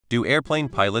Do airplane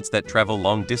pilots that travel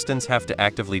long distance have to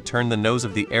actively turn the nose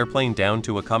of the airplane down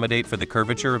to accommodate for the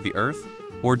curvature of the Earth?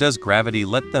 Or does gravity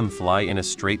let them fly in a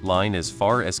straight line as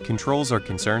far as controls are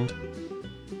concerned?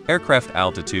 Aircraft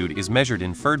altitude is measured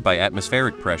inferred by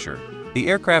atmospheric pressure. The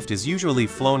aircraft is usually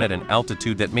flown at an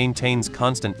altitude that maintains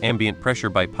constant ambient pressure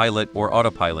by pilot or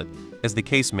autopilot, as the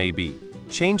case may be.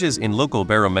 Changes in local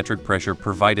barometric pressure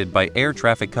provided by air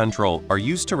traffic control are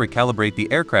used to recalibrate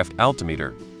the aircraft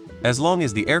altimeter. As long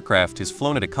as the aircraft is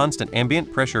flown at a constant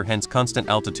ambient pressure, hence constant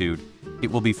altitude,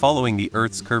 it will be following the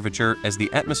Earth's curvature, as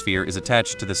the atmosphere is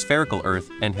attached to the spherical Earth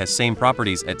and has same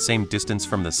properties at same distance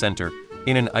from the center,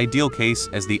 in an ideal case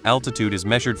as the altitude is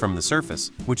measured from the surface,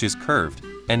 which is curved,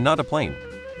 and not a plane.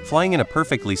 Flying in a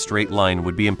perfectly straight line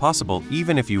would be impossible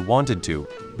even if you wanted to,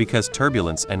 because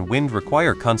turbulence and wind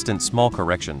require constant small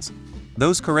corrections.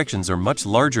 Those corrections are much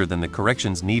larger than the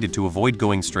corrections needed to avoid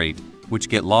going straight, which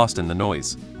get lost in the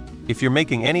noise. If you're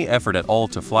making any effort at all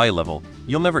to fly level,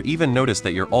 you'll never even notice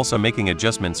that you're also making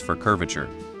adjustments for curvature.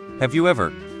 Have you ever,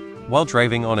 while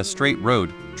driving on a straight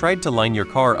road, tried to line your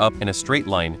car up in a straight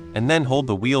line and then hold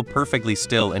the wheel perfectly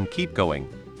still and keep going?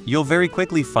 You'll very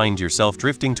quickly find yourself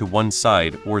drifting to one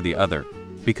side or the other,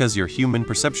 because your human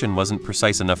perception wasn't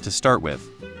precise enough to start with.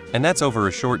 And that's over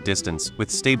a short distance with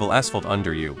stable asphalt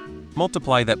under you.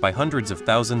 Multiply that by hundreds of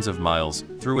thousands of miles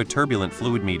through a turbulent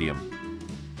fluid medium.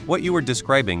 What you are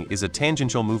describing is a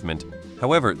tangential movement.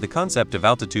 However, the concept of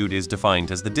altitude is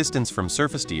defined as the distance from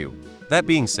surface to you. That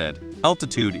being said,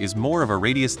 altitude is more of a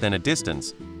radius than a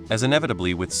distance, as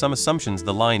inevitably with some assumptions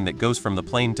the line that goes from the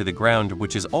plane to the ground,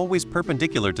 which is always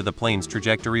perpendicular to the plane's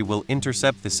trajectory, will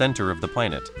intercept the center of the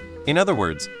planet. In other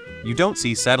words, you don't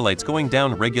see satellites going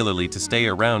down regularly to stay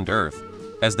around Earth.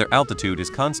 As their altitude is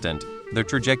constant, their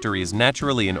trajectory is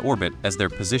naturally in orbit as their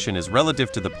position is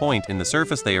relative to the point in the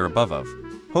surface they are above of.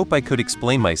 Hope I could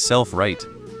explain myself right.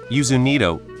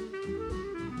 Yuzunido.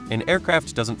 An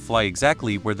aircraft doesn't fly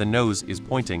exactly where the nose is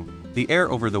pointing. The air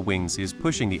over the wings is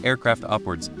pushing the aircraft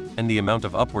upwards, and the amount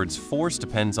of upwards force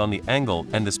depends on the angle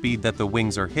and the speed that the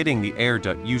wings are hitting the air.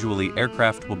 Usually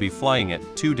aircraft will be flying at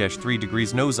 2-3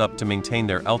 degrees nose up to maintain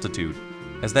their altitude,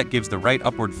 as that gives the right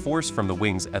upward force from the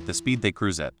wings at the speed they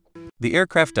cruise at. The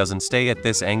aircraft doesn't stay at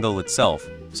this angle itself,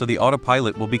 so the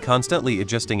autopilot will be constantly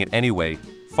adjusting it anyway,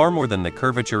 far more than the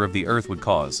curvature of the Earth would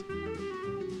cause.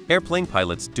 Airplane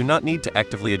pilots do not need to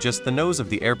actively adjust the nose of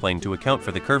the airplane to account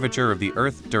for the curvature of the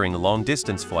Earth during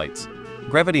long-distance flights.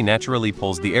 Gravity naturally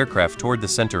pulls the aircraft toward the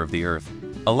center of the Earth,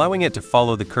 allowing it to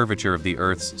follow the curvature of the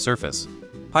Earth's surface.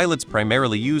 Pilots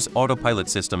primarily use autopilot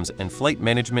systems and flight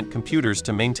management computers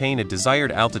to maintain a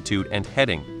desired altitude and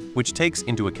heading, which takes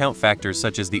into account factors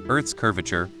such as the Earth's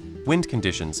curvature, wind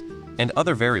conditions, and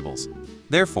other variables.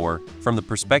 Therefore, from the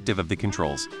perspective of the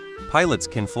controls, pilots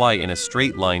can fly in a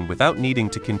straight line without needing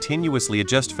to continuously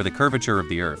adjust for the curvature of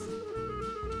the Earth.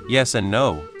 Yes and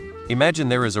no. Imagine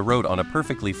there is a road on a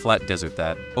perfectly flat desert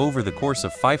that, over the course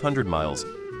of 500 miles,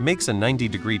 makes a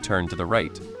 90-degree turn to the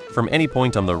right. From any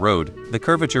point on the road, the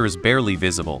curvature is barely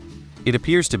visible. It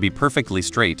appears to be perfectly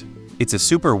straight. It's a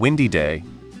super windy day.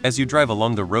 As you drive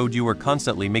along the road, you are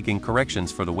constantly making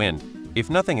corrections for the wind, if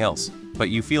nothing else, but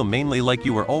you feel mainly like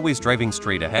you are always driving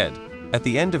straight ahead. At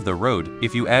the end of the road,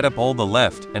 if you add up all the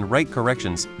left and right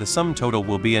corrections, the sum total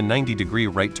will be a 90-degree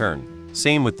right turn.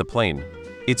 Same with the plane.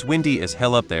 It's windy as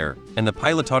hell up there, and the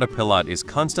autopilot is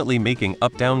constantly making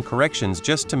up-down corrections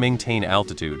just to maintain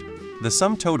altitude. The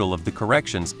sum total of the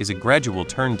corrections is a gradual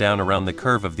turn down around the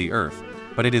curve of the Earth,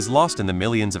 but it is lost in the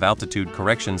millions of altitude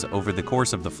corrections over the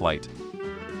course of the flight.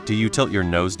 Do you tilt your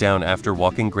nose down after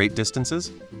walking great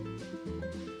distances?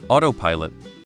 Autopilot.